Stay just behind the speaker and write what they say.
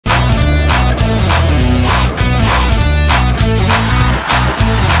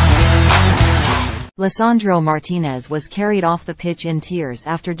Lisandro Martinez was carried off the pitch in tears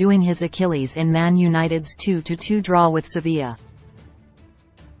after doing his Achilles in Man United's 2-2 draw with Sevilla.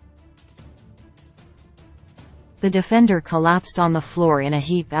 The defender collapsed on the floor in a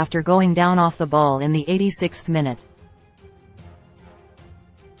heap after going down off the ball in the 86th minute.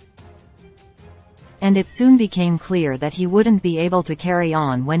 And it soon became clear that he wouldn't be able to carry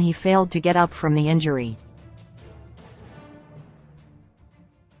on when he failed to get up from the injury.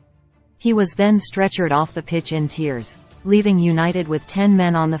 He was then stretchered off the pitch in tears, leaving United with 10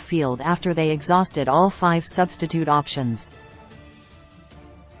 men on the field after they exhausted all 5 substitute options.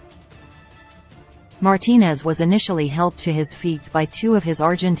 Martinez was initially helped to his feet by 2 of his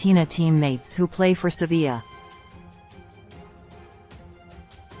Argentina teammates who play for Sevilla.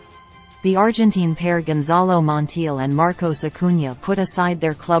 The Argentine pair Gonzalo Montiel and Marcos Acuña put aside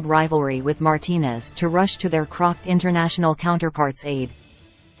their club rivalry with Martinez to rush to their crocked international counterparts' aid.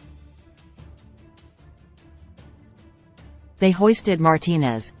 They hoisted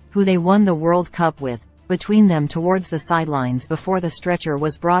Martinez, who they won the World Cup with, between them towards the sidelines before the stretcher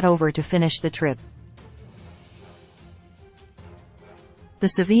was brought over to finish the trip. The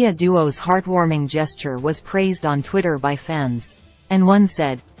Sevilla duo's heartwarming gesture was praised on Twitter by fans. And one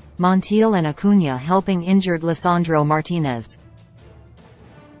said, "Montiel and Acuña helping injured Lisandro Martinez.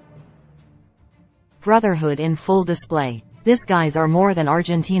 Brotherhood in full display. This guys are more than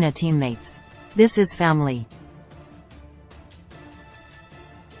Argentina teammates. This is family."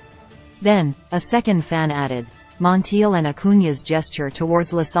 Then, a second fan added, "Montiel and Acuña's gesture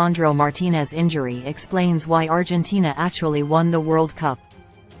towards Lisandro Martinez's injury explains why Argentina actually won the World Cup.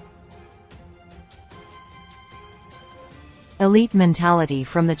 Elite mentality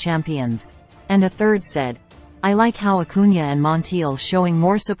from the champions." And a third said, "I like how Acuña and Montiel showing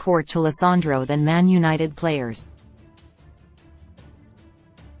more support to Lisandro than Man United players."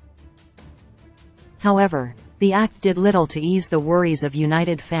 However, the act did little to ease the worries of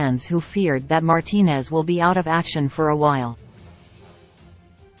United fans who feared that Martinez will be out of action for a while.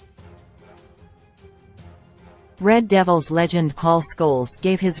 Red Devils legend Paul Scholes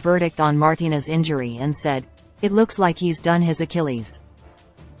gave his verdict on Martinez's injury and said, "It looks like he's done his Achilles.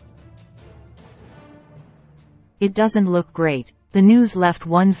 It doesn't look great." The news left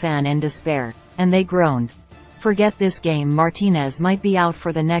one fan in despair, and they groaned, "Forget this game, Martinez might be out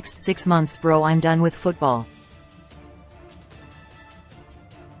for the next 6 months bro, I'm done with football."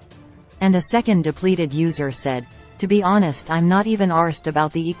 And a second depleted user said, "To be honest, I'm not even arsed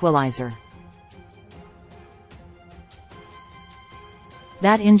about the equalizer.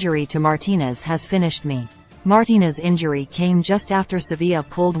 That injury to Martinez has finished me." Martinez's injury came just after Sevilla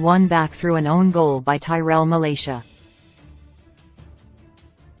pulled one back through an own goal by Tyrell Malaysia.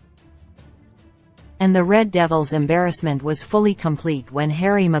 And the Red Devils' embarrassment was fully complete when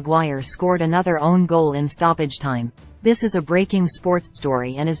Harry Maguire scored another own goal in stoppage time. This is a breaking sports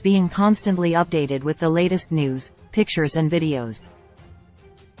story and is being constantly updated with the latest news, pictures and videos.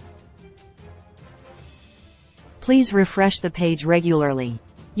 Please refresh the page regularly.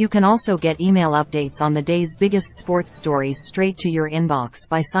 You can also get email updates on the day's biggest sports stories straight to your inbox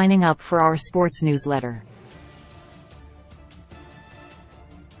by signing up for our sports newsletter.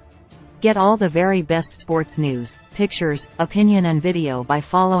 Get all the very best sports news, pictures, opinion and video by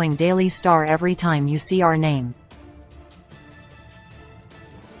following Daily Star every time you see our name.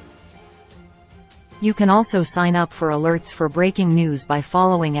 You can also sign up for alerts for breaking news by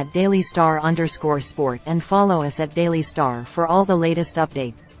following at dailystar_sport and follow us at Daily Star for all the latest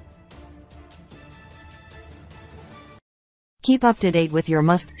updates. Keep up to date with your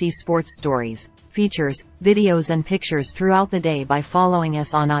must-see sports stories, features, videos and pictures throughout the day by following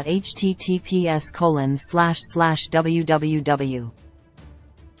us on https://www.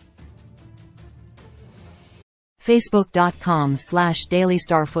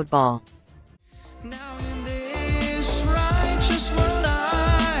 Facebook.com/dailystarfootball.